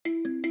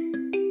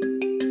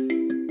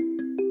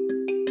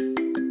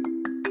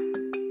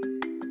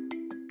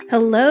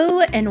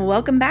Hello, and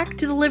welcome back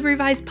to the Live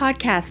Revised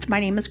podcast.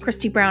 My name is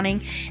Christy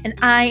Browning, and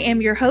I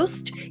am your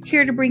host,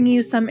 here to bring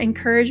you some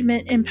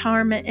encouragement,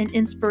 empowerment, and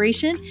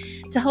inspiration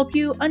to help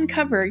you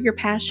uncover your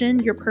passion,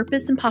 your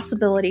purpose, and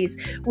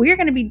possibilities. We are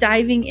going to be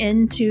diving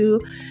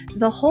into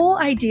the whole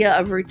idea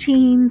of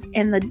routines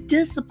and the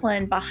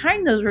discipline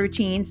behind those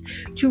routines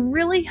to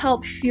really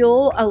help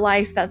fuel a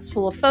life that's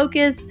full of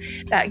focus,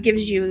 that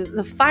gives you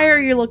the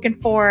fire you're looking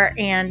for,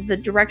 and the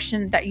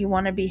direction that you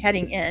want to be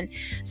heading in.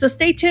 So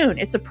stay tuned.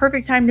 It's a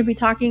perfect time to be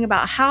talking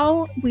about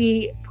how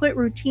we put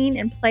routine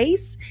in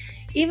place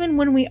even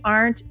when we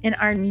aren't in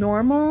our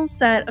normal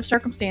set of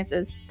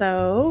circumstances.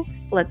 So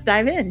let's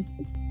dive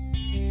in.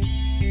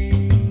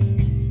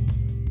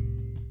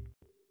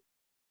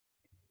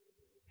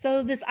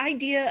 So this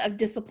idea of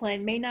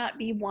discipline may not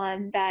be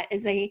one that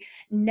is a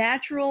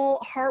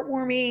natural,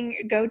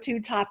 heartwarming go-to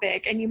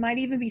topic. And you might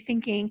even be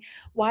thinking,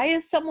 why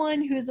is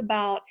someone who's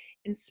about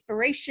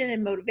inspiration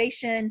and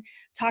motivation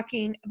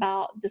talking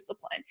about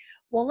discipline?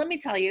 Well, let me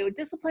tell you,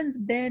 discipline's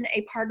been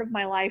a part of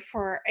my life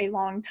for a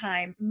long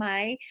time.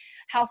 My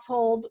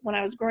household, when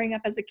I was growing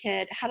up as a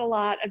kid, had a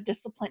lot of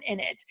discipline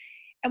in it.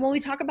 And when we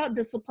talk about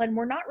discipline,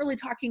 we're not really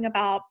talking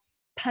about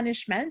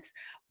punishment,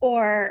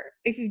 or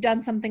if you've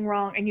done something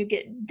wrong and you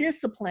get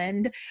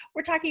disciplined.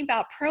 We're talking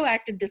about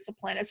proactive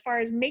discipline as far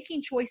as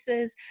making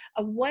choices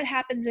of what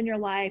happens in your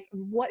life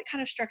and what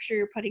kind of structure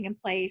you're putting in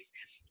place,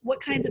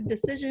 what kinds of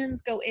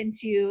decisions go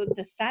into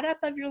the setup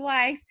of your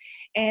life,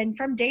 and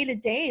from day to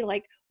day,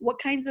 like what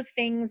kinds of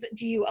things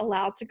do you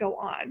allow to go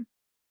on.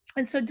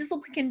 And so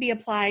discipline can be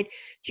applied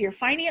to your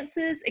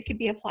finances. It can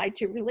be applied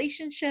to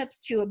relationships,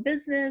 to a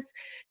business,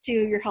 to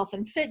your health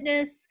and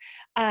fitness.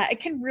 It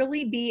can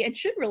really be, and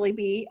should really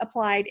be,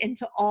 applied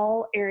into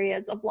all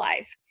areas of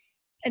life.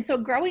 And so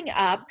growing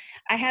up,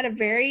 I had a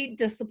very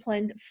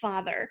disciplined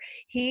father.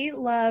 He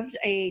loved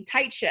a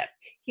tight ship.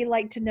 He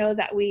liked to know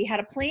that we had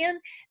a plan,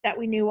 that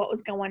we knew what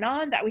was going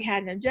on, that we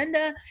had an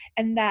agenda,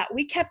 and that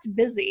we kept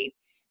busy.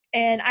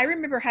 And I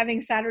remember having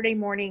Saturday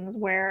mornings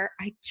where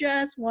I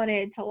just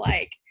wanted to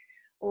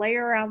lay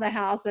around the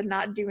house and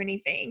not do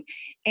anything.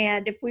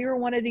 And if we were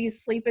one of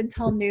these sleep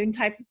until noon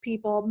type of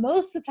people,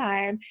 most of the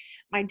time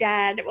my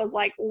dad was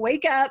like,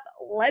 wake up,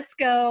 let's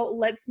go,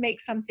 let's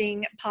make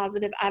something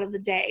positive out of the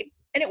day.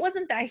 And it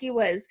wasn't that he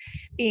was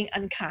being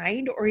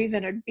unkind or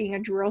even being a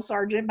drill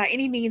sergeant by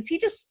any means. He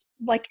just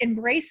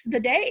embraced the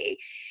day.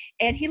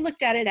 And he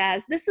looked at it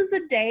as, this is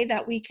a day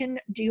that we can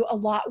do a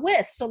lot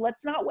with, so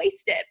let's not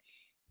waste it.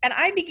 And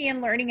I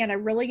began learning at a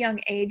really young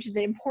age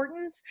the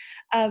importance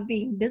of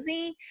being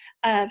busy,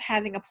 of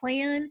having a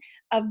plan,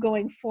 of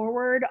going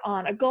forward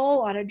on a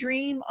goal, on a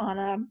dream, on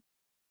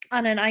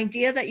an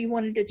idea that you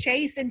wanted to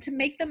chase, and to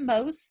make the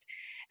most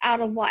out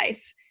of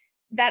life.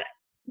 That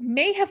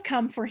may have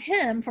come for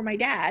him, for my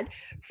dad,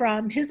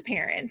 from his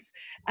parents.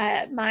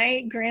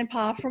 My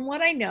grandpa, from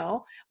what I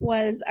know,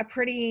 was a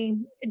pretty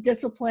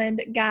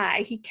disciplined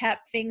guy. He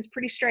kept things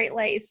pretty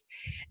straight-laced.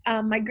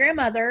 My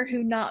grandmother,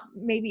 who not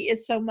maybe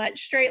is so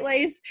much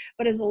straight-laced,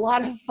 but is a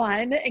lot of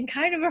fun and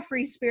kind of a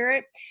free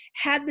spirit,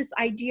 had this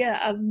idea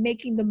of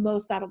making the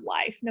most out of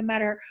life, no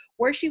matter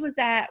where she was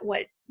at,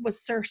 what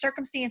was her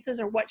circumstances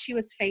or what she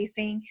was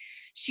facing.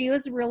 She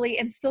was really,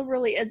 and still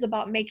really is,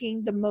 about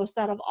making the most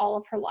out of all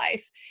of her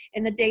life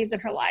and the days in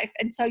her life.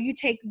 And so you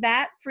take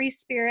that free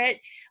spirit,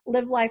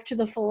 live life to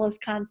the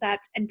fullest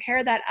concept, and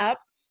pair that up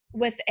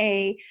with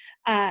a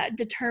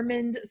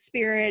determined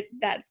spirit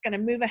that's going to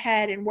move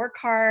ahead and work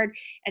hard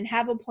and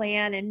have a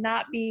plan and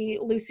not be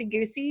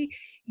loosey-goosey,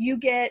 you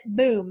get,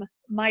 boom,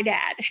 my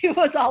dad, who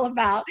was all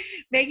about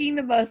making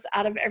the most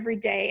out of every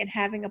day and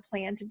having a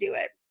plan to do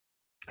it.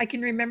 I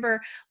can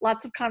remember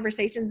lots of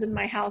conversations in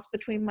my house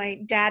between my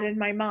dad and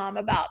my mom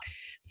about,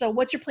 so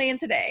what's your plan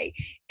today?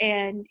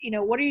 And,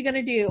 what are you going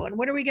to do? And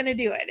when are we going to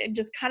do it? And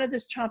just kind of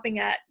this chomping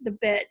at the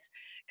bit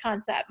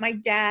concept. My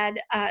dad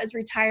is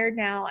retired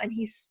now, and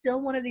he's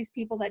still one of these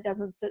people that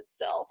doesn't sit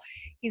still.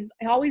 He's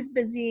always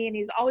busy, and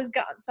he's always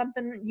got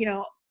something,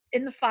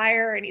 in the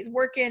fire, and he's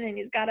working, and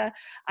he's got an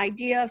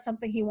idea of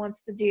something he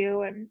wants to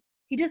do. And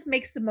he just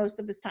makes the most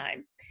of his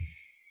time.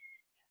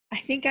 I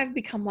think I've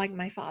become like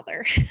my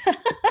father.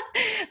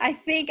 I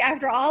think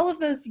after all of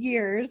those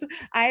years,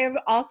 I have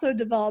also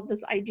developed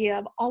this idea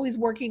of always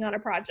working on a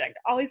project,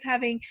 always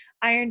having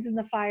irons in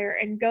the fire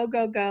and go,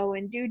 go, go,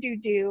 and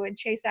do, and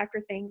chase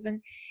after things.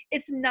 And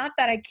it's not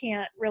that I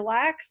can't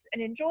relax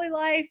and enjoy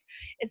life.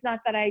 It's not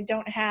that I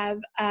don't have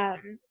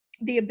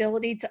the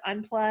ability to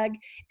unplug.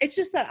 It's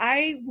just that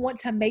I want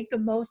to make the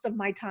most of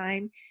my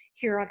time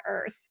here on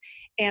earth.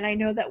 And I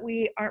know that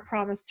we aren't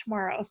promised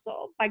tomorrow.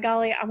 So by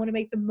golly, I want to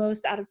make the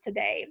most out of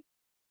today.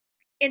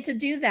 And to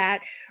do that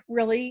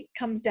really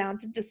comes down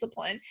to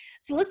discipline.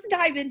 So let's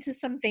dive into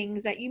some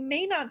things that you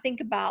may not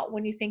think about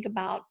when you think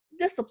about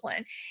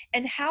discipline,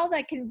 and how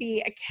that can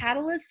be a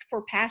catalyst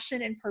for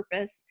passion and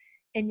purpose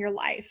in your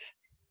life.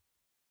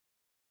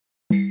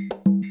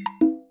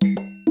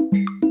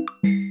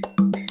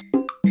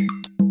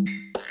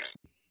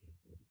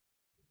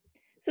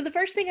 So the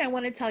first thing I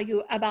want to tell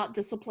you about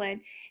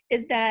discipline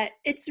is that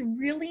it's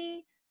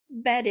really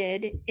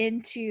bedded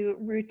into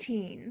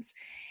routines.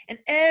 And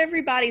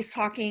everybody's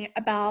talking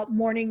about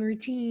morning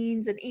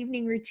routines and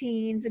evening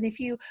routines. And if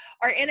you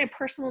are in a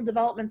personal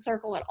development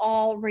circle at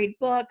all, read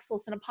books,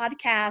 listen to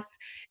podcasts,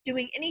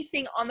 doing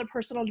anything on the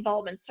personal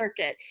development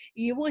circuit,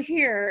 you will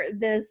hear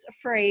this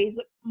phrase,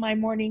 my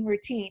morning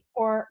routine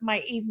or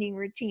my evening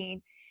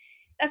routine.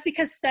 That's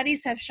because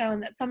studies have shown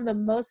that some of the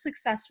most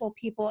successful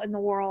people in the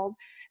world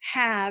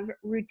have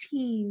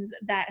routines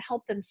that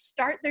help them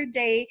start their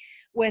day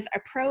with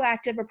a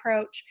proactive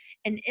approach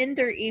and end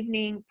their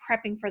evening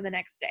prepping for the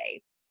next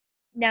day.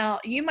 Now,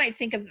 you might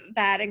think of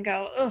that and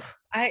go, ugh,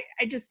 I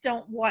just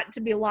don't want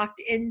to be locked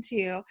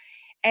into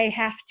a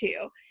have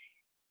to.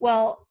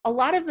 Well, a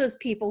lot of those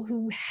people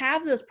who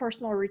have those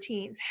personal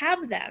routines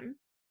have them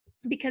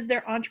because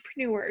they're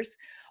entrepreneurs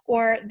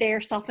or they're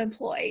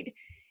self-employed.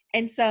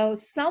 And so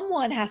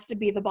someone has to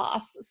be the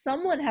boss,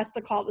 someone has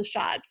to call the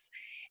shots.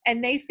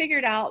 And they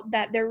figured out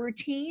that their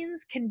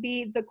routines can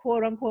be the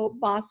quote unquote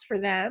boss for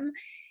them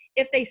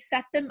if they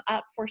set them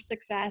up for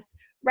success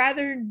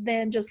rather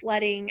than just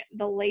letting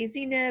the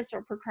laziness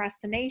or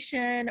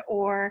procrastination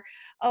or,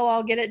 oh,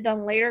 I'll get it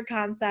done later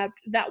concept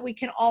that we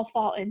can all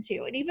fall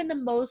into. And even the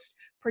most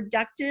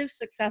productive,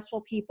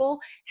 successful people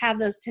have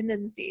those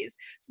tendencies.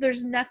 So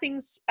there's nothing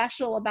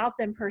special about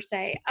them per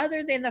se,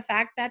 other than the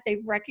fact that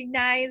they've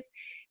recognized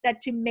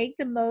that to make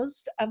the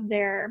most of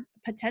their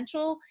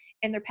potential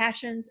and their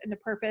passions and the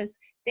purpose,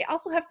 they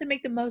also have to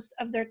make the most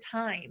of their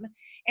time.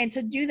 And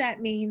to do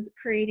that means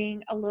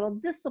creating a little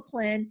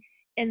discipline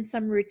and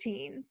some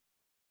routines.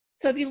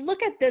 So if you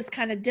look at this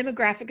kind of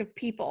demographic of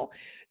people,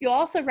 you'll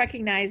also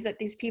recognize that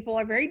these people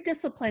are very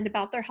disciplined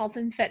about their health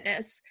and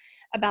fitness,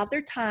 about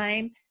their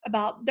time,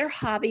 about their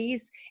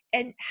hobbies,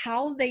 and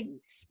how they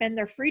spend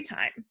their free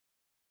time.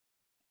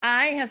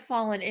 I have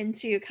fallen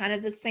into kind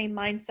of the same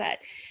mindset.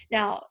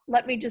 Now,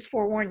 let me just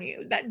forewarn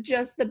you that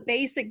just the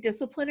basic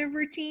discipline of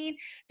routine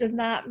does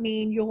not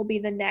mean you'll be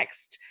the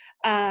next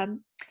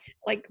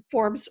like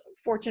Forbes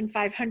Fortune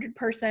 500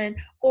 person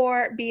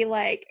or be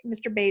like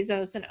Mr.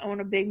 Bezos and own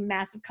a big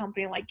massive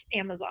company like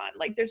Amazon.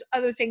 Like there's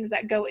other things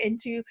that go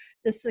into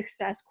the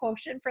success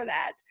quotient for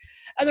that.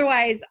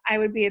 Otherwise, I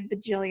would be a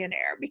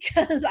bajillionaire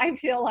because I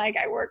feel like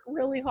I work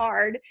really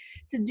hard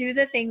to do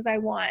the things I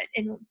want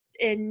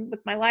in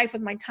with my life,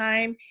 with my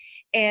time,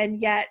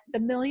 and yet the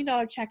 $1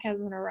 million check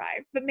hasn't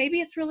arrived. But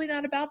maybe it's really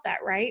not about that,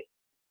 right?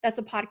 That's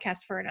a podcast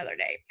for another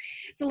day.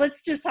 So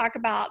let's just talk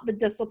about the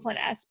discipline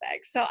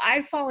aspect. So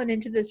I've fallen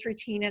into this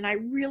routine and I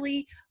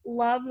really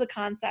love the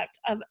concept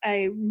of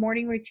a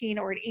morning routine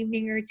or an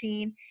evening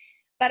routine.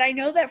 But I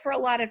know that for a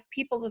lot of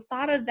people, the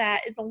thought of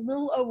that is a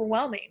little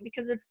overwhelming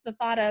because it's the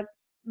thought of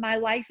my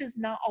life is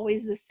not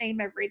always the same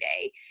every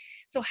day.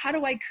 So how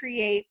do I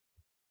create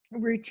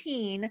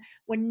routine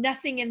when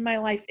nothing in my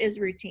life is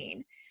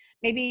routine?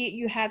 Maybe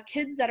you have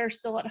kids that are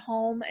still at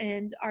home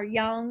and are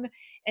young,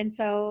 and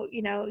so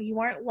you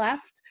aren't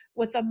left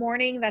with a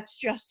morning that's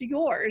just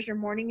yours. Your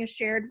morning is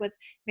shared with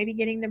maybe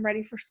getting them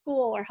ready for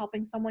school or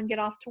helping someone get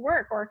off to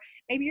work, or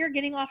maybe you're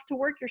getting off to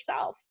work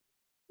yourself.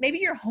 Maybe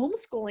you're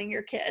homeschooling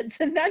your kids,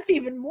 and that's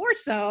even more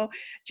so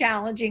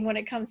challenging when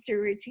it comes to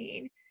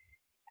routine.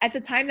 At the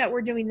time that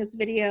we're doing this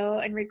video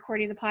and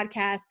recording the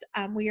podcast,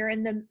 we are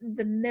in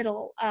the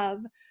middle of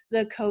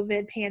the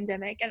COVID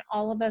pandemic, and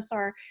all of us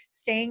are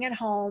staying at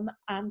home.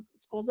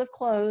 Schools have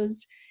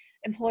closed,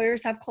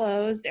 employers have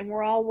closed, and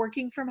we're all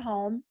working from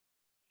home,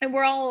 and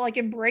we're all like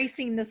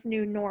embracing this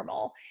new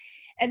normal.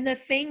 And the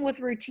thing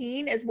with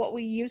routine is what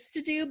we used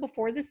to do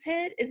before this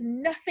hit is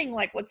nothing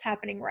like what's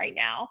happening right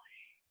now.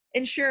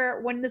 And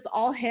sure, when this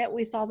all hit,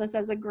 we saw this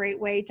as a great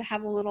way to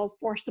have a little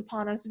forced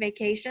upon us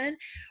vacation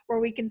where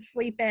we can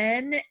sleep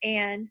in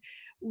and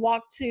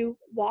walk to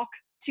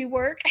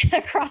work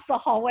across the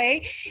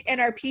hallway in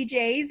our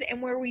PJs,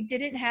 and where we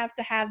didn't have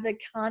to have the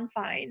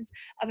confines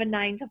of a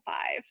 9 to 5.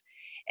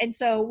 And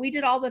so we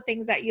did all the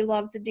things that you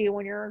love to do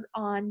when you're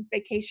on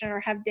vacation or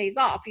have days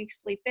off. You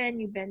sleep in,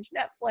 you binge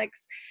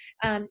Netflix,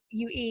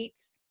 you eat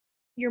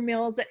your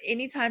meals at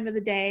any time of the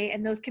day,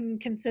 and those can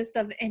consist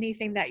of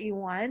anything that you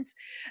want.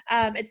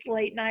 It's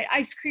late night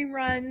ice cream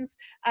runs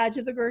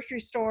to the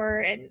grocery store,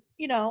 and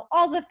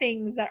all the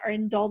things that are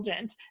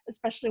indulgent,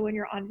 especially when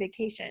you're on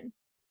vacation.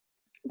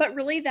 But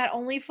really, that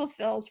only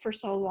fulfills for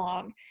so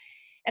long.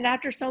 And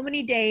after so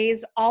many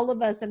days, all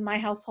of us in my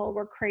household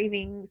were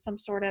craving some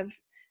sort of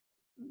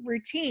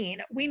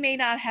routine. We may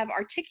not have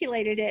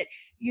articulated it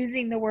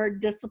using the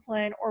word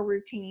discipline or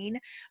routine,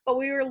 but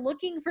we were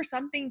looking for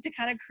something to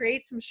kind of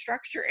create some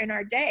structure in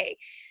our day,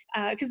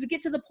 because we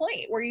get to the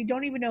point where you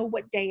don't even know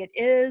what day it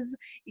is.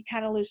 You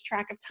kind of lose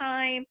track of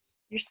time.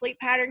 Your sleep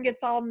pattern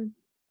gets all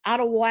out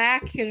of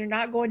whack because you're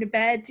not going to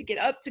bed to get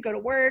up to go to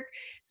work.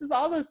 So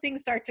all those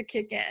things start to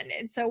kick in.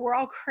 And so we're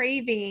all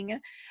craving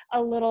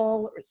a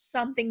little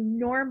something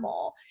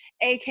normal,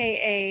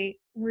 AKA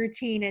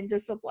routine and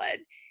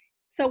discipline.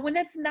 So when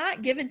that's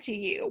not given to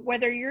you,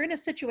 whether you're in a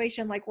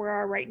situation like we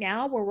are right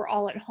now, where we're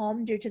all at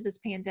home due to this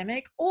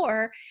pandemic,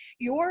 or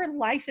your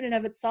life in and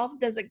of itself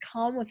doesn't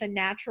come with a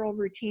natural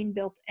routine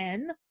built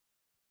in,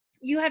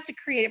 You have to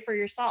create it for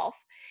yourself.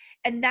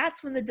 And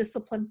that's when the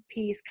discipline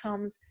piece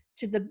comes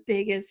to the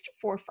biggest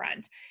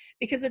forefront,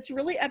 because it's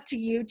really up to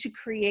you to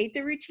create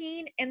the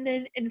routine and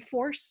then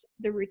enforce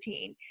the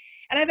routine.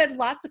 And I've had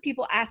lots of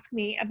people ask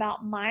me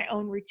about my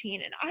own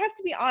routine. And I have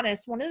to be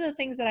honest, one of the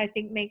things that I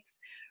think makes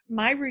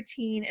my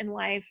routine in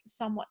life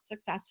somewhat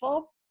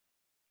successful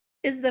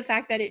is the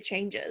fact that it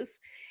changes.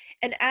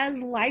 And as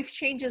life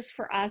changes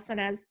for us and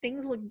as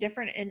things look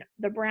different in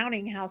the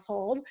Browning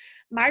household,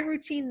 my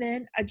routine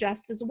then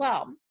adjusts as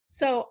well.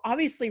 So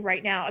obviously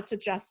right now it's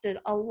adjusted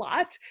a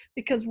lot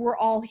because we're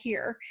all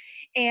here.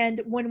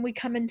 And when we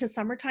come into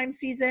summertime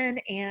season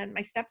and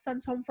my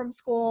stepson's home from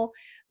school,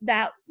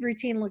 that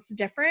routine looks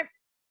different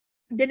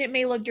than it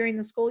may look during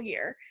the school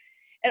year.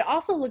 It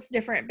also looks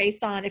different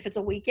based on if it's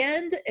a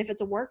weekend, if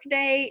it's a work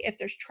day, if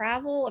there's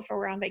travel, if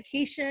we're on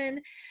vacation.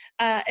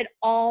 It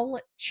all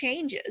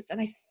changes.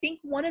 And I think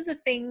one of the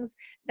things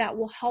that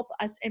will help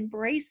us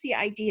embrace the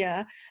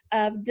idea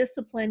of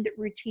disciplined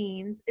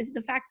routines is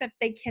the fact that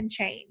they can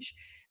change.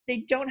 They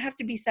don't have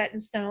to be set in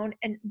stone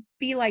and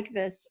be like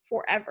this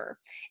forever.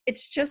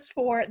 It's just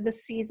for the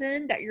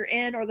season that you're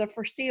in or the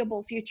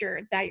foreseeable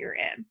future that you're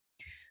in.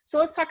 So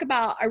let's talk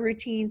about a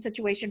routine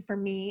situation for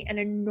me in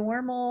a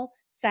normal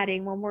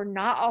setting when we're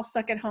not all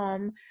stuck at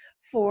home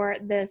for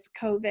this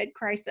COVID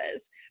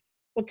crisis.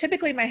 Well,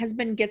 typically my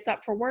husband gets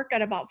up for work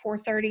at about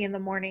 4:30 in the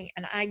morning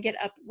and I get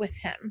up with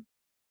him.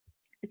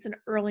 It's an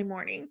early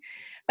morning,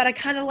 but I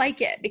kind of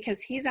like it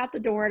because he's out the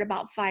door at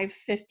about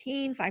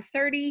 5:15,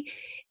 5:30.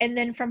 And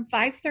then from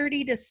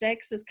 5:30 to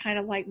 6 is kind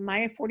of like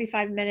my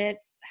 45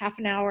 minutes, half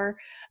an hour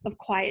of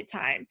quiet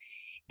time.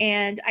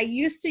 And I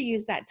used to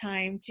use that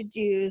time to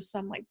do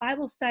some like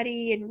Bible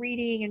study and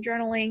reading and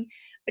journaling.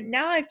 But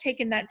now I've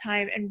taken that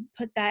time and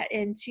put that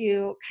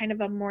into kind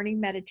of a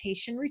morning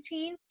meditation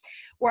routine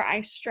where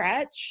I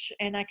stretch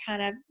and I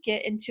kind of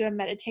get into a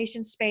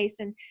meditation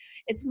space. And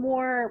it's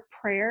more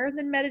prayer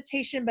than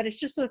meditation, but it's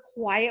just a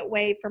quiet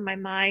way for my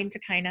mind to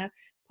kind of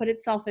put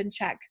itself in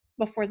check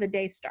before the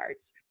day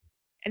starts.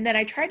 And then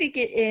I try to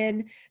get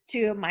in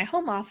to my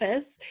home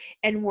office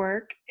and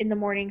work in the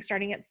morning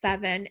starting at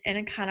 7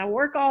 and kind of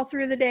work all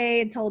through the day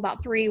until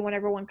about 3 when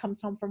everyone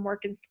comes home from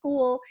work and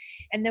school.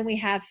 And then we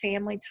have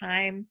family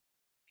time,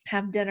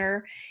 have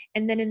dinner.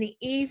 And then in the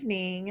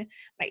evening,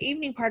 my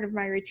evening part of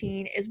my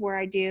routine is where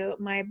I do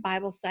my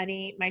Bible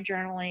study, my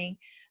journaling,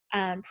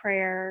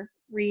 prayer,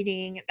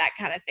 reading, that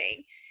kind of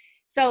thing.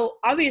 So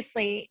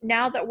obviously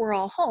now that we're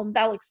all home,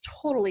 that looks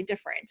totally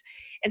different.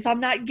 And so I'm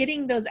not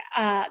getting those,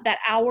 that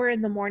hour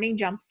in the morning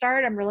jump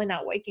start. I'm really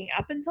not waking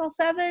up until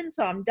 7.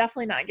 So I'm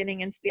definitely not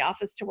getting into the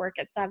office to work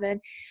at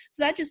 7.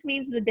 So that just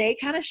means the day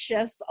kind of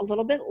shifts a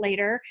little bit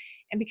later.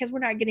 And because we're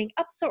not getting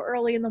up so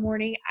early in the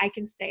morning, I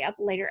can stay up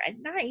later at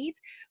night,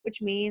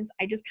 which means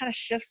I just kind of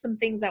shift some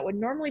things that would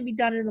normally be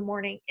done in the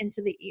morning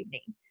into the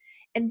evening.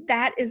 And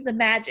that is the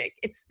magic.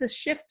 It's the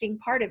shifting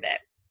part of it.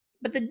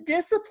 But the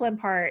discipline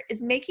part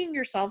is making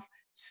yourself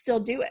still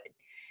do it.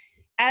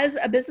 As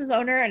a business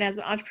owner and as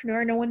an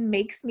entrepreneur, no one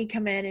makes me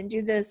come in and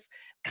do this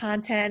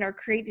content or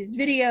create these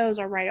videos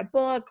or write a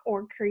book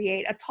or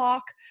create a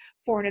talk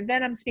for an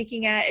event I'm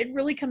speaking at. It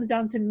really comes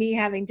down to me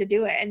having to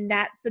do it. And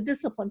that's the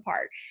discipline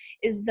part,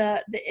 is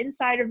the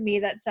inside of me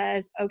that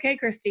says, okay,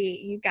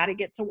 Christy, you got to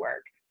get to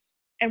work.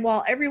 And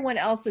while everyone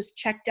else is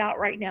checked out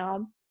right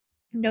now,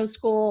 no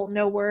school,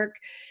 no work,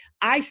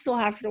 I still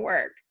have to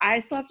work. I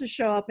still have to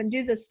show up and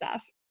do this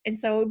stuff. And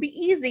so it would be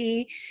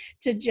easy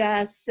to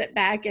just sit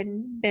back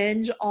and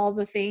binge all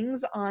the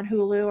things on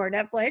Hulu or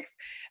Netflix.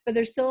 But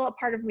there's still a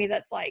part of me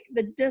that's like,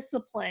 the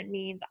discipline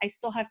means I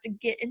still have to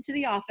get into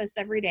the office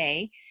every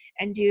day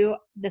and do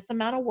this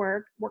amount of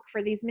work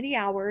for these many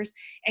hours,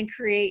 and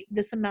create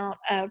this amount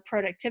of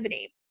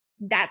productivity.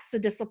 That's the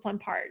discipline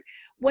part.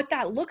 What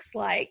that looks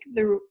like,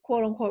 the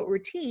quote unquote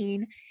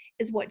routine,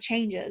 is what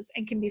changes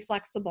and can be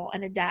flexible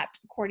and adapt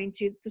according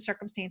to the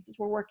circumstances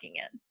we're working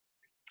in.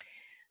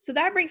 So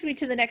that brings me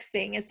to the next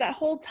thing, is that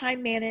whole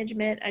time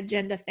management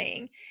agenda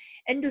thing,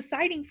 and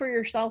deciding for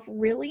yourself,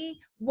 really,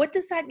 what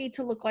does that need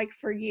to look like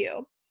for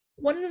you?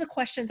 One of the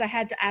questions I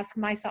had to ask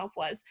myself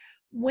was,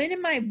 when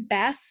am I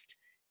best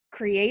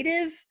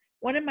creative?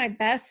 When am I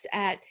best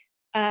at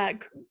uh,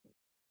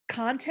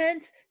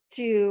 content,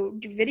 to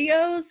do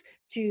videos,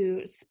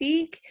 to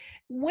speak?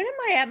 When am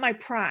I at my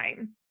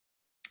prime?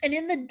 And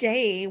in the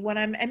day, when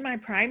I'm in my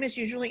prime, is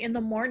usually in the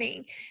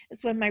morning.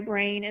 It's when my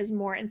brain is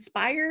more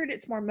inspired,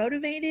 it's more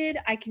motivated,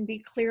 I can be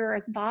clearer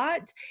in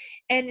thought,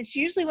 and it's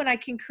usually when I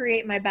can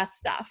create my best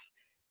stuff.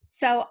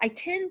 So I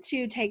tend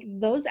to take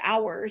those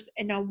hours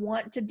and I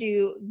want to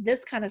do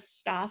this kind of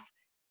stuff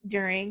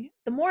during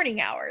the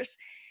morning hours.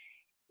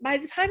 By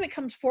the time it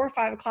comes 4 or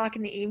 5 o'clock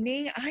in the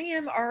evening, I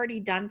am already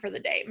done for the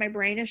day. My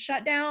brain is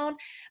shut down.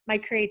 My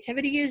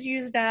creativity is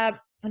used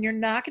up. And you're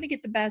not going to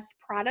get the best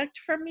product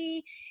from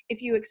me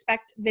if you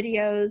expect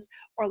videos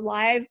or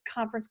live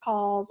conference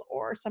calls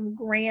or some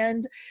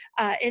grand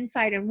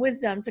insight and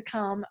wisdom to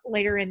come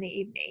later in the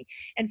evening.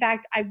 In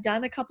fact, I've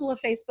done a couple of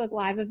Facebook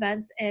Live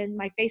events in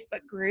my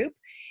Facebook group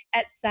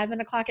at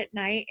 7 o'clock at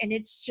night, and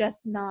it's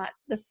just not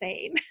the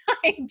same.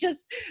 I'm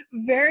just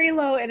very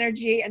low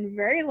energy and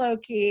very low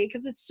key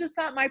because it's just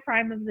not my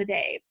prime of the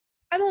day.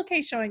 I'm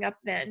okay showing up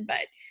then,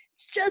 but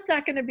it's just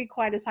not going to be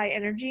quite as high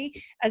energy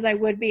as I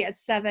would be at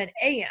 7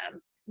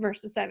 a.m.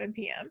 versus 7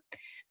 p.m.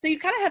 So you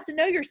kind of have to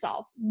know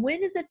yourself.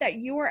 When is it that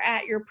you are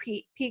at your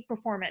peak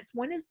performance?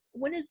 When is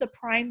the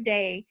prime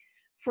day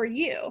for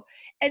you?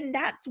 And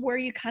that's where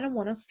you kind of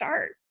want to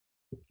start,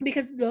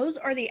 because those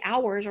are the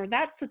hours, or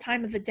that's the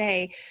time of the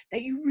day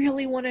that you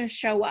really want to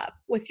show up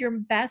with your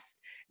best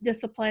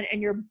discipline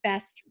and your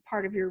best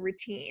part of your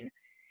routine.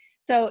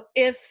 So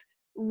if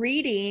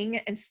reading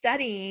and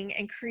studying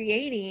and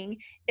creating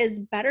is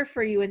better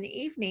for you in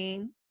the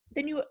evening,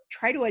 then you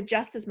try to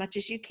adjust as much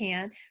as you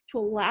can to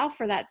allow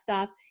for that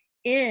stuff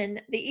in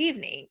the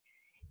evening.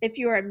 If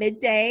you're at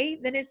midday,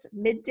 then it's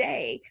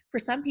midday. For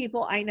some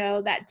people, I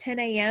know that 10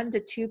 a.m.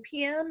 to 2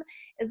 p.m.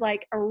 is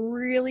like a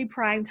really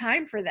prime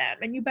time for them.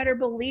 And you better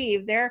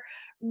believe they're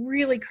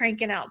really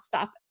cranking out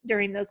stuff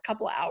during those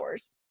couple of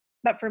hours.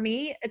 But for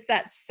me, it's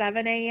at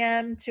 7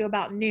 a.m. to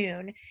about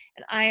noon,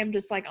 and I am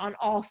just like on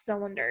all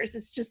cylinders.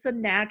 It's just a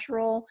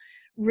natural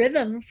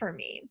rhythm for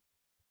me.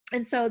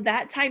 And so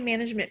that time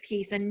management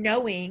piece and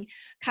knowing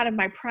kind of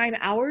my prime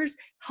hours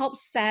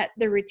helps set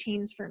the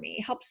routines for me,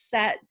 helps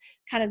set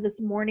kind of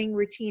this morning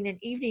routine and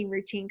evening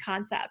routine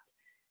concept.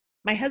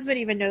 My husband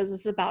even knows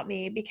this about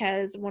me,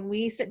 because when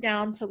we sit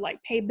down to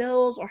like pay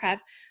bills or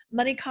have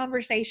money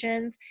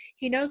conversations,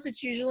 he knows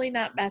it's usually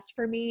not best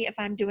for me if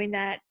I'm doing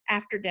that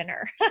after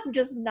dinner. I'm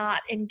just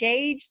not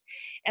engaged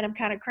and I'm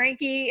kind of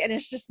cranky, and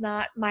it's just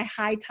not my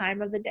high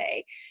time of the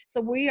day.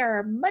 So we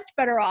are much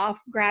better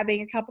off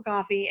grabbing a cup of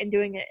coffee and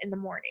doing it in the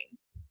morning.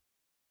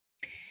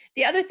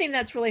 The other thing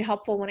that's really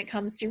helpful when it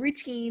comes to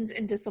routines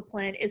and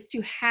discipline is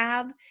to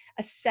have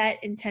a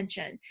set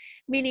intention,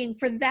 meaning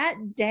for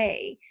that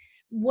day,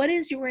 what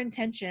is your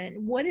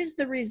intention? What is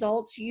the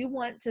results you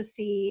want to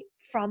see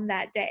from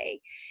that day?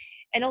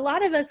 And a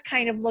lot of us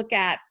kind of look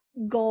at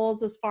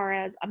goals as far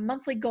as a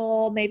monthly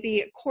goal,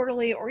 maybe a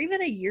quarterly or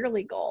even a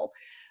yearly goal.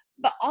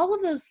 But all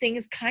of those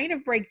things kind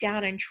of break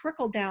down and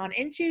trickle down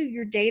into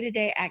your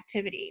day-to-day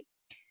activity.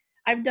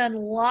 I've done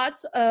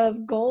lots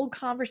of goal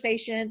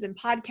conversations and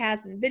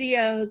podcasts and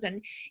videos,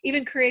 and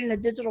even created a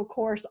digital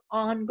course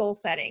on goal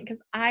setting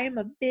because I am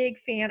a big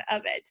fan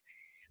of it.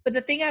 But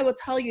the thing I will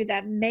tell you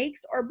that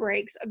makes or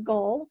breaks a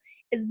goal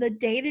is the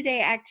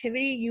day-to-day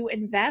activity you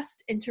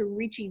invest into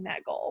reaching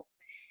that goal.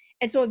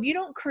 And so if you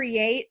don't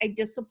create a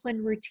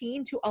disciplined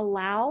routine to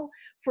allow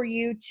for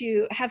you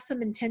to have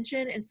some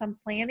intention and some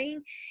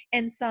planning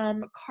and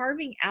some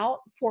carving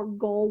out for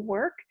goal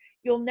work,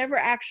 you'll never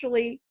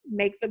actually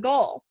make the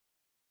goal,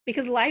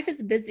 because life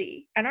is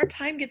busy and our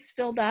time gets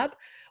filled up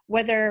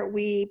whether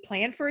we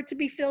plan for it to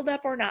be filled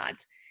up or not.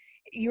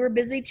 You were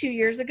busy 2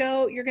 years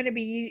ago, you're going to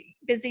be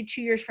busy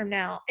 2 years from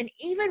now. And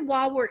even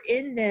while we're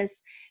in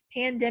this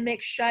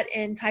pandemic shut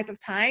in type of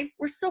time,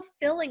 we're still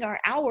filling our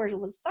hours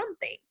with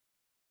something.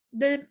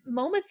 The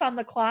moments on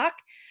the clock,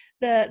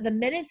 the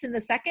minutes and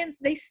the seconds,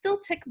 they still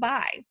tick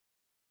by,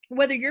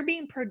 whether you're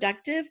being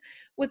productive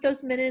with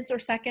those minutes or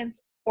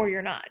seconds or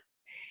you're not.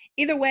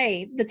 Either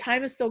way, the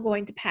time is still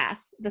going to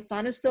pass. The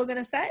sun is still going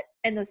to set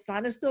and the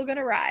sun is still going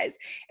to rise.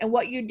 And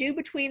what you do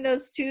between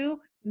those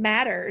two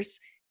matters.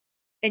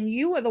 And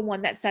you are the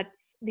one that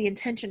sets the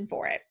intention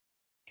for it.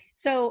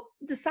 So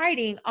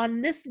deciding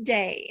on this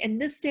day and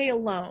this day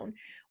alone,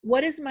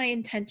 what is my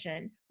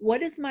intention?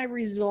 What is my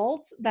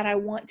result that I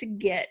want to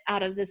get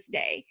out of this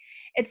day?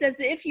 It's as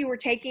if you were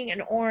taking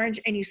an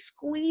orange and you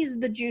squeeze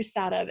the juice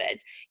out of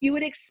it. You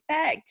would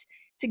expect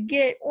to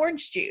get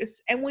orange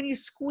juice. And when you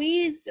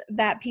squeezed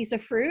that piece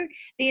of fruit,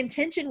 the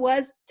intention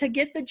was to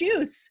get the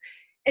juice.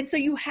 And so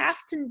you have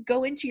to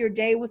go into your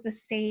day with the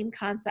same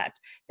concept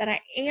that I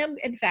am,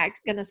 in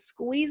fact, going to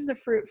squeeze the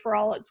fruit for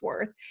all it's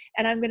worth,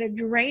 and I'm going to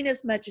drain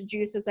as much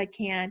juice as I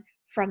can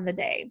from the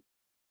day.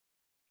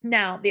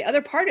 Now, the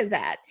other part of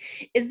that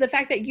is the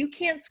fact that you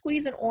can't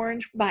squeeze an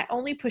orange by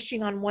only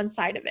pushing on one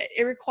side of it.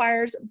 It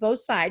requires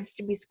both sides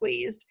to be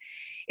squeezed.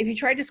 If you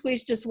try to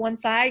squeeze just one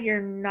side, you're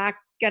not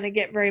going to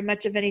get very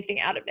much of anything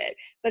out of it.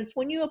 But it's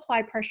when you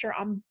apply pressure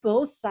on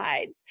both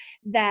sides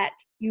that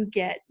you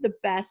get the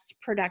best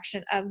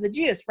production of the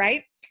juice,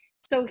 right?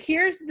 So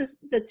here's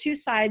the two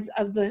sides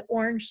of the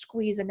orange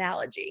squeeze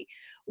analogy.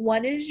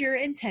 One is your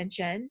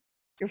intention,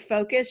 your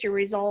focus, your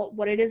result,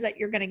 what it is that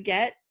you're going to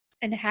get,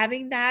 and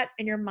having that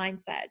in your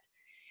mindset.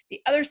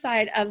 The other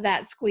side of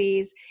that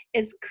squeeze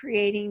is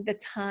creating the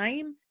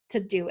time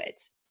to do it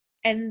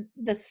and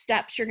the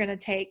steps you're going to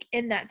take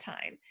in that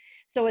time.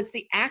 So it's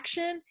the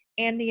action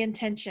and the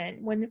intention,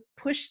 when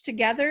pushed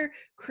together,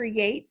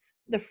 creates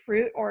the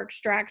fruit or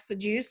extracts the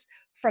juice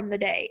from the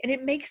day. And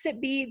it makes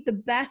it be the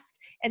best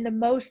and the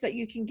most that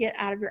you can get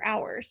out of your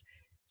hours.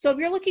 So if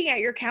you're looking at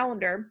your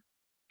calendar,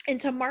 and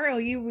tomorrow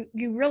you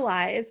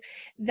realize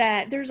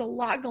that there's a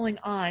lot going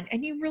on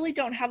and you really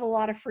don't have a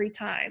lot of free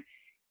time.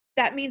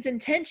 That means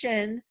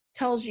intention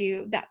tells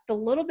you that the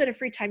little bit of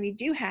free time you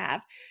do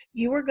have,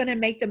 you are going to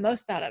make the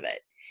most out of it.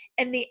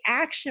 And the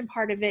action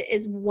part of it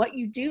is what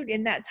you do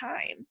in that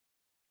time.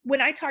 When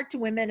I talk to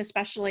women,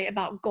 especially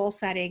about goal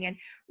setting and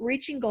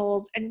reaching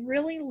goals and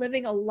really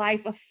living a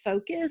life of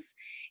focus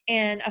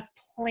and of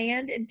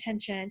planned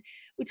intention,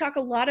 we talk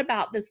a lot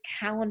about this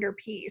calendar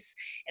piece.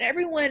 And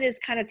everyone is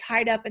kind of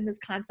tied up in this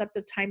concept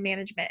of time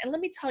management. And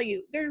let me tell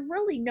you, there's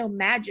really no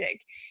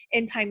magic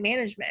in time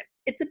management.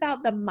 It's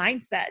about the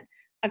mindset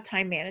of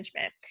time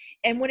management.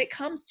 And when it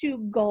comes to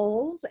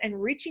goals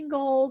and reaching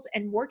goals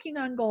and working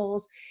on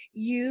goals,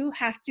 you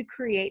have to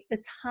create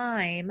the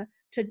time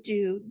to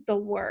do the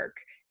work.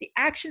 The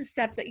action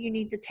steps that you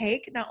need to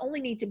take not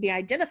only need to be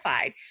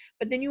identified,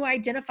 but then you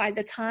identify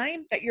the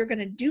time that you're going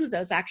to do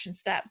those action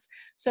steps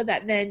so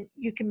that then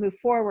you can move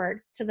forward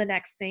to the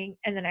next thing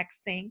and the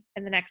next thing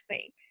and the next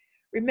thing.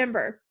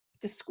 Remember,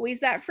 to squeeze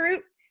that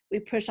fruit, we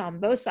push on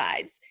both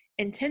sides.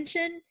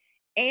 Intention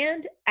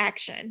and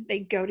action, they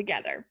go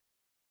together.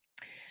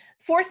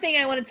 Fourth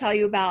thing I want to tell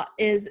you about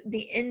is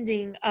the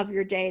ending of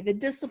your day, the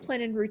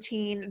discipline and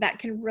routine that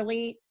can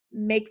really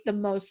make the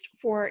most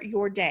for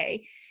your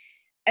day.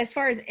 As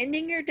far as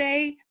ending your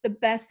day, the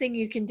best thing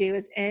you can do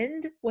is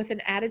end with an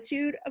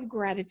attitude of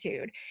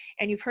gratitude.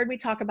 And you've heard me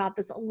talk about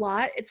this a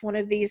lot. It's one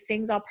of these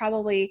things I'll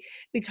probably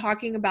be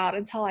talking about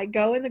until I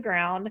go in the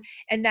ground.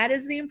 And that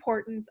is the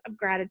importance of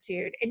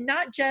gratitude, and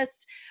not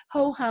just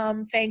ho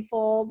hum,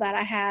 thankful that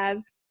I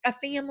have a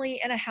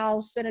family and a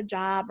house and a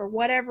job or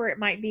whatever it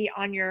might be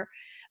on your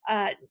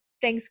uh,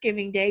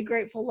 Thanksgiving Day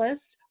grateful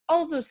list.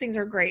 All of those things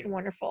are great and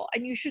wonderful,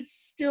 and you should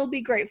still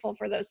be grateful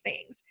for those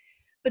things.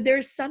 But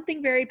there's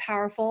something very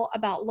powerful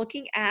about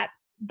looking at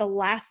the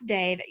last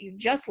day that you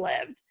just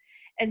lived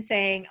and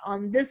saying,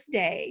 on this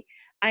day,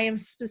 I am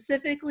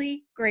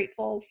specifically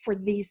grateful for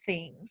these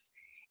things.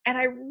 And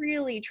I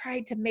really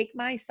tried to make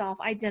myself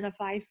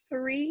identify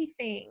 3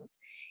 things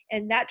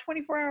in that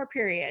 24-hour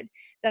period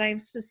that I'm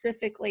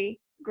specifically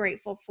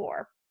grateful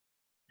for.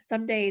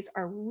 Some days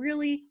are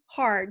really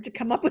hard to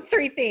come up with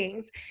 3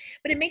 things,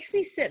 but it makes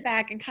me sit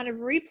back and kind of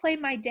replay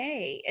my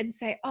day and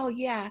say, oh,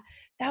 yeah,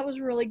 that was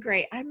really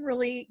great. I'm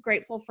really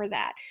grateful for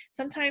that.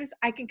 Sometimes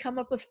I can come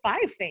up with 5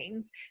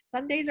 things.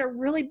 Some days are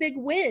really big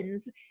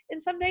wins,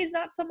 and some days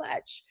not so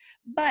much.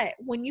 But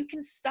when you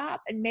can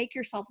stop and make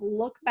yourself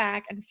look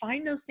back and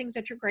find those things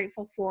that you're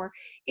grateful for,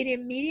 it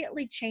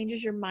immediately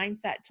changes your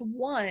mindset to,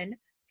 one,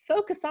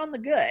 focus on the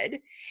good.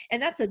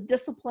 And that's a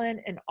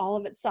discipline in all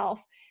of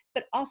itself.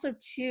 But also,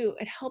 two,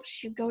 it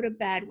helps you go to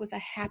bed with a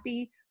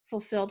happy,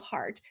 fulfilled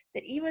heart,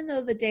 that even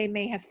though the day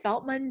may have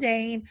felt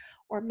mundane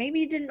or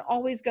maybe didn't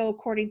always go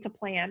according to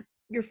plan,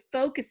 you're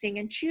focusing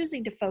and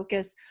choosing to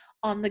focus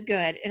on the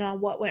good and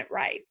on what went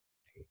right.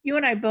 You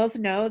and I both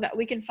know that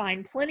we can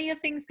find plenty of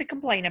things to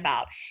complain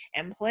about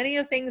and plenty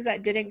of things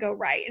that didn't go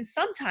right. And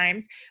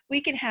sometimes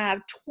we can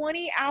have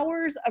 20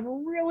 hours of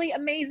really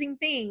amazing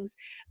things,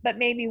 but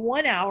maybe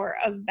 1 hour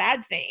of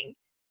bad thing.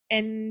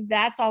 And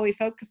that's all we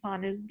focus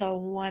on is the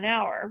 1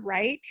 hour,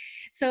 right?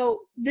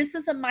 So this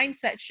is a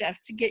mindset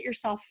shift to get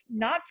yourself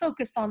not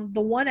focused on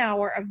the 1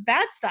 hour of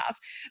bad stuff,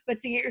 but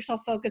to get yourself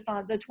focused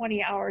on the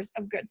 20 hours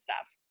of good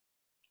stuff.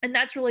 And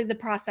that's really the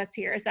process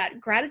here, is that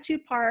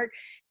gratitude part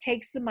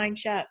takes the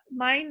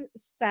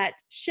mindset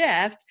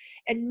shift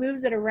and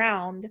moves it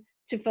around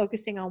to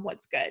focusing on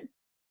what's good.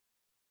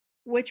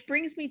 Which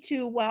brings me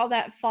to, well,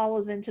 that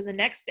follows into the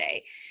next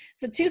day.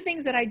 So 2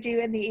 things that I do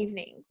in the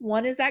evening.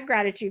 One is that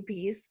gratitude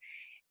piece.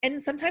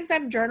 And sometimes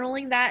I'm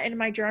journaling that in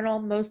my journal.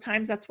 Most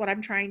times that's what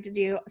I'm trying to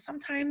do.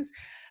 Sometimes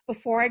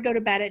before I go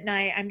to bed at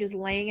night, I'm just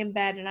laying in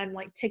bed and I'm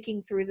like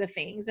ticking through the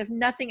things. If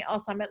nothing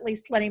else, I'm at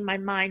least letting my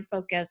mind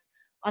focus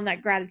on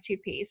that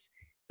gratitude piece.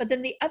 But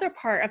then the other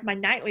part of my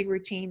nightly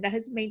routine that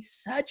has made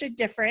such a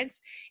difference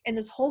in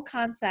this whole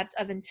concept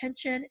of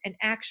intention and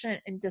action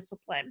and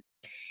discipline,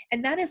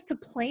 and that is to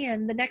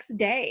plan the next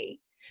day.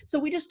 So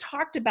we just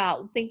talked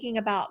about thinking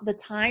about the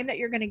time that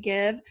you're going to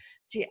give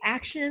to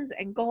actions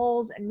and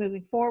goals and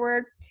moving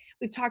forward.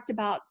 We've talked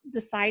about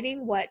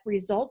deciding what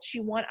results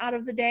you want out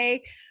of the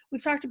day.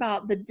 We've talked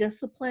about the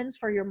disciplines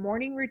for your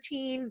morning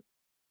routine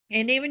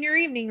and even your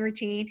evening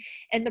routine,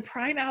 and the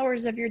prime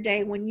hours of your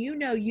day when you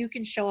know you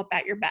can show up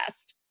at your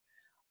best.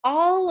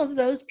 All of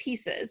those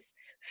pieces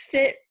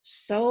fit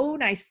so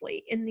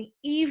nicely in the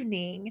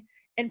evening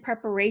in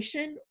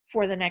preparation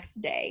for the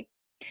next day.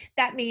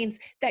 That means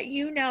that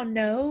you now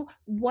know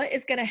what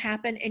is going to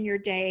happen in your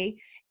day.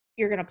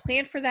 You're going to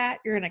plan for that.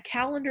 You're going to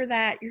calendar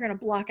that. You're going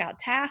to block out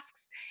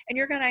tasks, and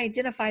you're going to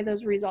identify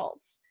those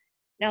results.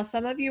 Now,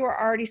 some of you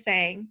are already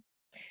saying,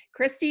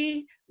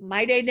 Christy,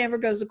 my day never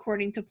goes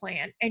according to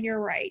plan. And you're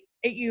right,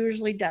 it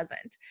usually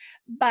doesn't.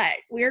 But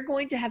we're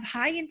going to have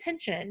high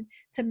intention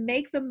to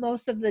make the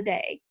most of the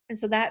day. And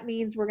so that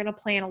means we're going to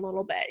plan a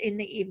little bit in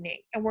the evening,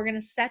 and we're going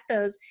to set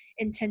those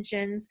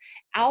intentions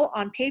out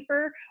on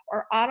paper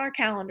or on our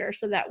calendar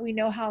so that we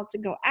know how to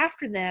go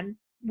after them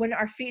when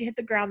our feet hit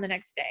the ground the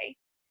next day.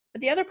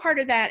 But the other part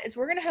of that is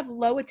we're going to have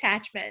low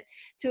attachment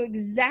to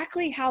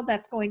exactly how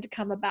that's going to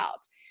come about,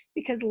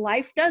 because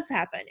life does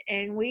happen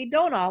and we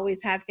don't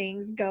always have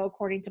things go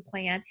according to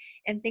plan,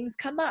 and things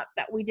come up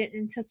that we didn't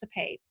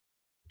anticipate.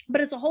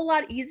 But it's a whole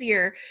lot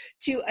easier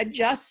to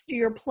adjust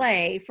your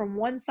play from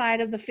one side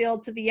of the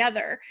field to the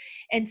other,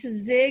 and to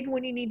zig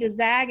when you need to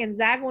zag and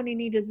zag when you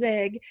need to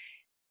zig,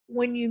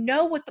 when you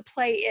know what the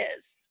play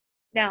is.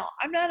 Now,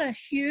 I'm not a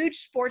huge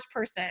sports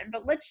person,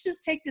 but let's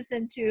just take this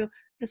into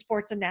the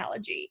sports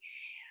analogy.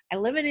 I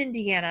live in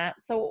Indiana,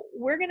 so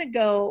we're going to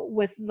go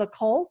with the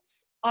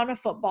Colts on a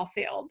football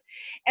field.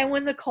 And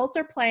when the Colts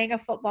are playing a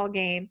football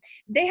game,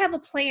 they have a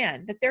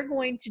plan that they're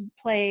going to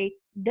play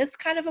this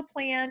kind of a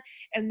plan,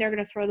 and they're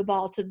going to throw the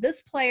ball to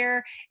this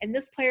player, and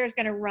this player is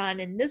going to run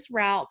in this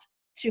route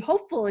to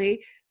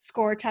hopefully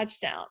score a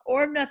touchdown,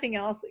 or if nothing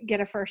else, get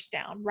a first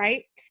down,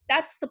 right?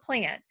 That's the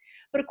plan.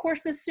 But of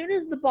course, as soon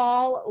as the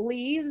ball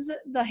leaves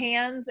the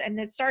hands and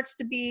it starts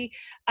to be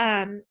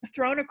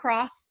thrown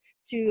across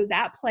to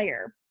that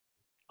player,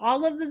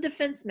 all of the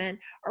defensemen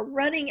are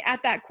running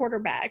at that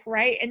quarterback,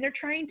 right? And they're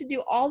trying to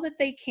do all that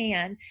they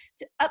can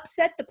to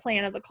upset the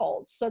plan of the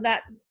Colts so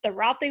that the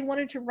route they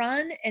wanted to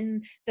run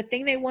and the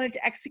thing they wanted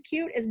to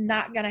execute is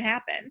not going to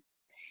happen.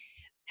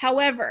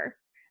 However,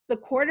 the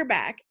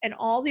quarterback and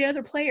all the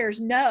other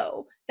players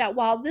know that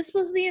while this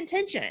was the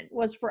intention,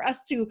 was for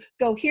us to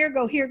go here,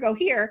 go here, go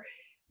here,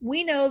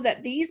 we know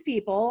that these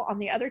people on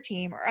the other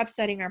team are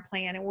upsetting our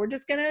plan, and we're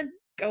just going to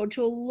go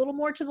to a little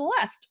more to the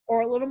left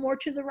or a little more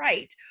to the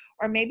right,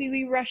 or maybe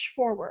we rush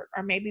forward,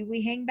 or maybe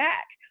we hang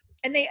back.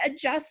 And they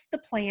adjust the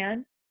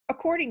plan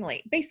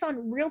accordingly based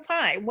on real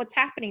time what's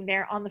happening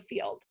there on the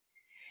field.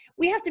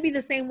 We have to be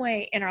the same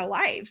way in our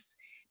lives,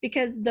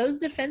 because those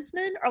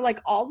defensemen are like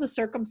all the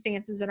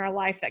circumstances in our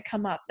life that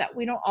come up that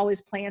we don't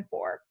always plan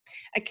for.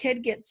 A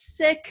kid gets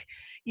sick,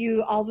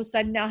 you all of a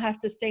sudden now have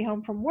to stay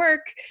home from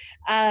work.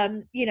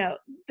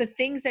 The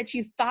things that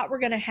you thought were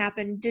going to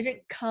happen didn't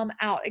come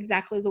out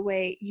exactly the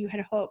way you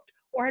had hoped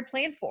or had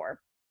planned for.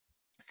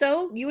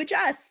 So you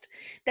adjust.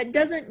 That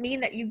doesn't mean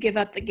that you give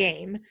up the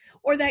game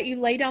or that you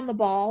lay down the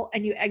ball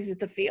and you exit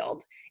the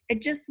field.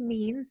 It just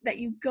means that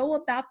you go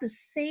about the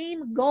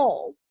same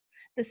goal,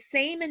 the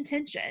same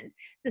intention,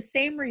 the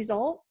same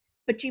result,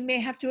 but you may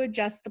have to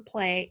adjust the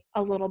play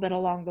a little bit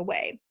along the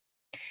way.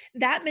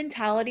 That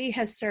mentality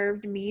has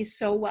served me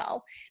so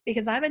well,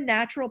 because I'm a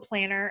natural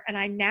planner and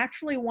I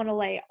naturally want to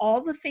lay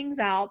all the things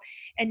out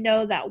and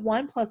know that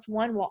 1 +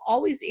 1 will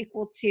always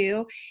equal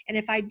 2. And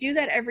if I do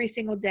that every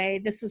single day,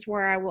 this is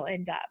where I will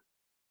end up.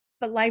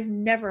 But life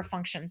never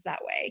functions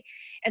that way.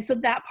 And so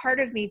that part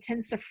of me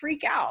tends to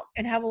freak out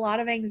and have a lot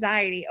of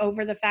anxiety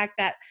over the fact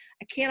that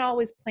I can't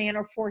always plan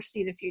or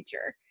foresee the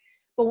future.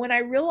 But when I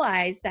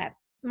realize that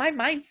my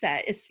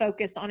mindset is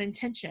focused on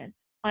intention,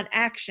 on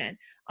action,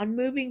 on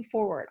moving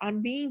forward,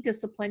 on being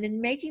disciplined and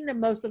making the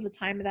most of the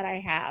time that I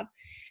have,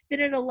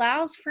 then it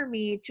allows for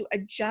me to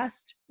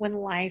adjust when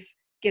life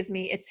gives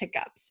me its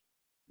hiccups.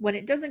 When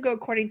it doesn't go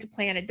according to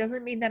plan, it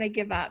doesn't mean that I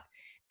give up.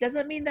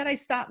 Doesn't mean that I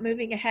stop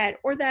moving ahead,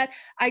 or that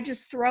I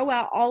just throw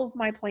out all of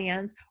my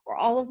plans or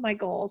all of my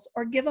goals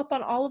or give up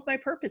on all of my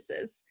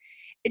purposes.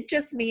 It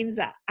just means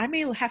that I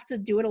may have to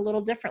do it a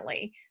little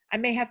differently. I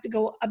may have to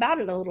go about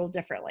it a little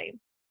differently.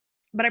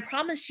 But I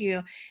promise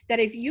you that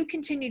if you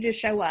continue to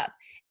show up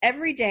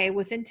every day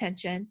with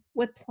intention,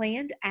 with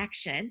planned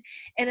action,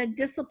 and a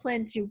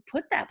discipline to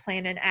put that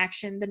plan in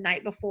action the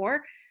night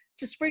before,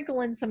 to sprinkle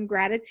in some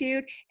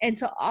gratitude, and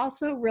to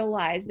also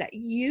realize that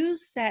you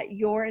set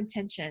your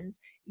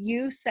intentions,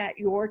 you set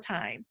your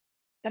time,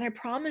 then I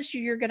promise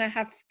you, you're going to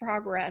have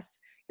progress.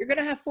 You're going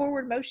to have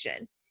forward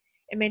motion.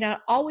 It may not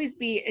always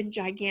be in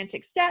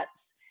gigantic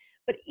steps,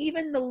 but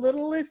even the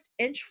littlest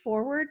inch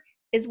forward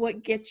is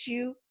what gets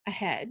you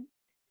ahead.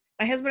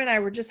 My husband and I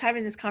were just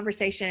having this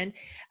conversation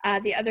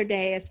the other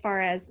day as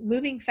far as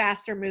moving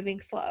fast or moving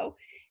slow.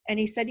 And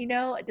he said,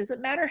 it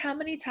doesn't matter how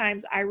many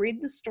times I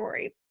read the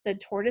story, the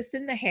tortoise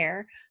and the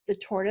hare, the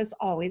tortoise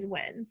always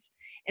wins.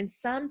 And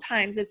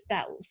sometimes it's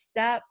that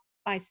step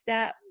by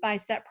step by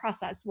step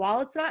process.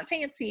 While it's not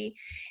fancy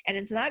and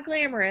it's not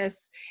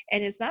glamorous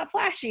and it's not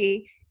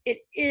flashy, it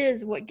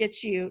is what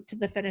gets you to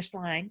the finish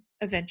line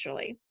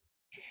eventually.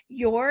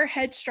 Your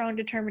headstrong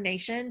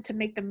determination to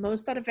make the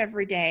most out of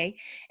every day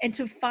and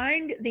to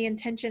find the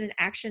intention and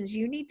actions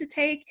you need to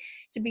take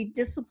to be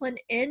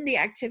disciplined in the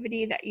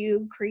activity that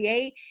you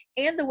create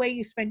and the way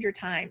you spend your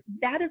time.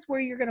 That is where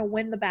you're going to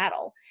win the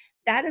battle.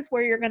 That is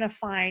where you're going to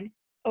find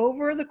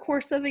over the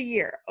course of a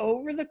year,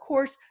 over the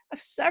course of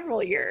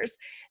several years,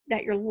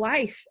 that your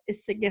life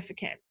is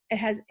significant. It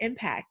has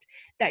impact,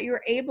 that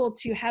you're able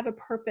to have a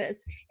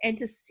purpose and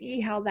to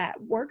see how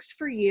that works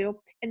for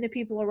you and the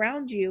people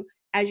around you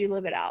as you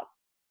live it out.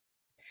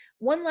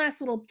 One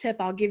last little tip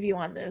I'll give you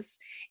on this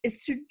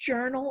is to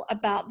journal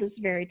about this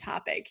very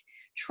topic.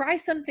 Try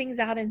some things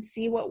out and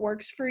see what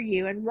works for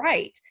you, and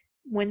write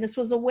when this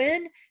was a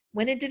win,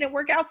 when it didn't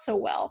work out so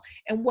well,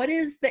 and what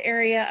is the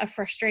area of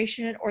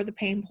frustration or the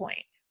pain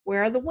point.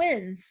 Where are the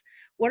wins?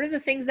 What are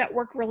the things that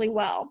work really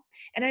well?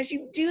 And as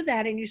you do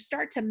that and you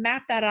start to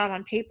map that out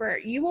on paper,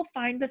 you will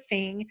find the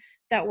thing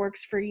that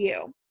works for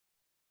you.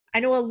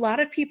 I know a lot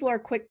of people are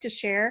quick to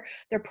share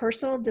their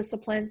personal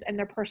disciplines and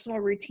their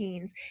personal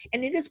routines,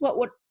 and it is what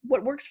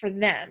works for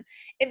them.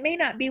 It may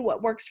not be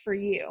what works for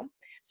you.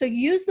 So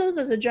use those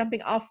as a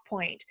jumping off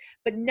point,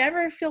 but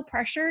never feel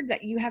pressured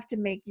that you have to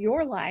make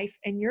your life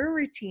and your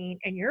routine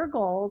and your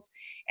goals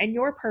and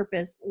your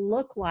purpose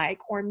look like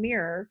or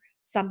mirror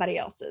somebody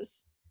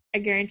else's. I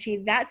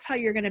guarantee that's how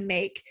you're going to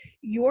make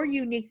your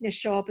uniqueness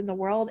show up in the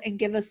world and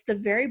give us the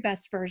very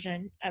best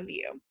version of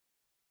you.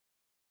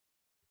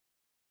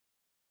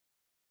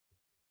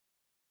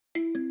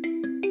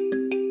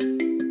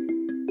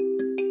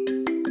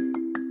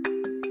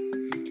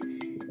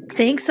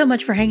 Thanks so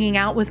much for hanging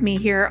out with me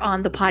here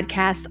on the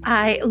podcast.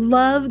 I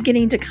love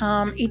getting to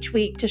come each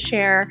week to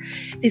share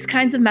these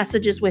kinds of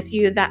messages with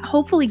you that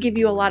hopefully give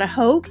you a lot of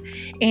hope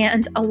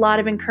and a lot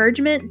of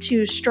encouragement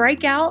to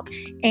strike out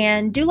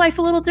and do life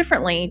a little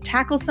differently,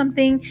 tackle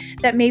something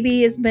that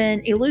maybe has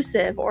been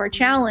elusive or a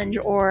challenge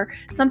or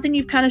something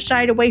you've kind of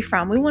shied away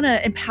from. We want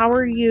to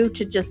empower you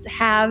to just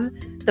have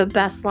the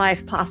best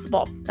life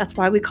possible. That's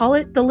why we call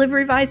it the Live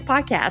Revised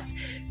Podcast,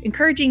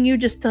 encouraging you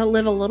just to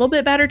live a little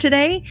bit better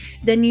today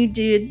than you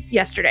did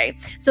yesterday.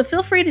 So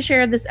feel free to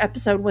share this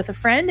episode with a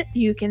friend.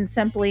 You can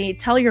simply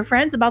tell your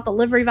friends about the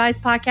Live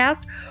Revised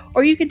Podcast,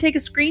 or you can take a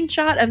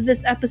screenshot of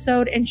this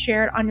episode and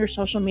share it on your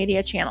social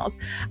media channels.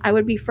 I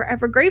would be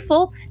forever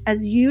grateful,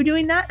 as you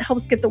doing that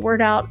helps get the word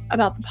out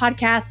about the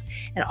podcast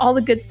and all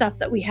the good stuff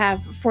that we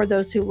have for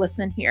those who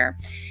listen here.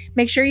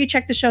 Make sure you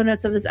check the show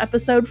notes of this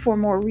episode for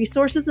more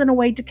resources and a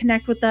way to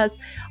connect with us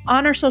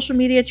on our social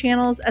media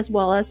channels as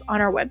well as on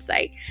our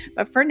website.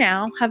 But for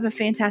now, have a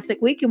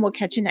fantastic week and we'll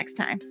catch you next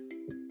time.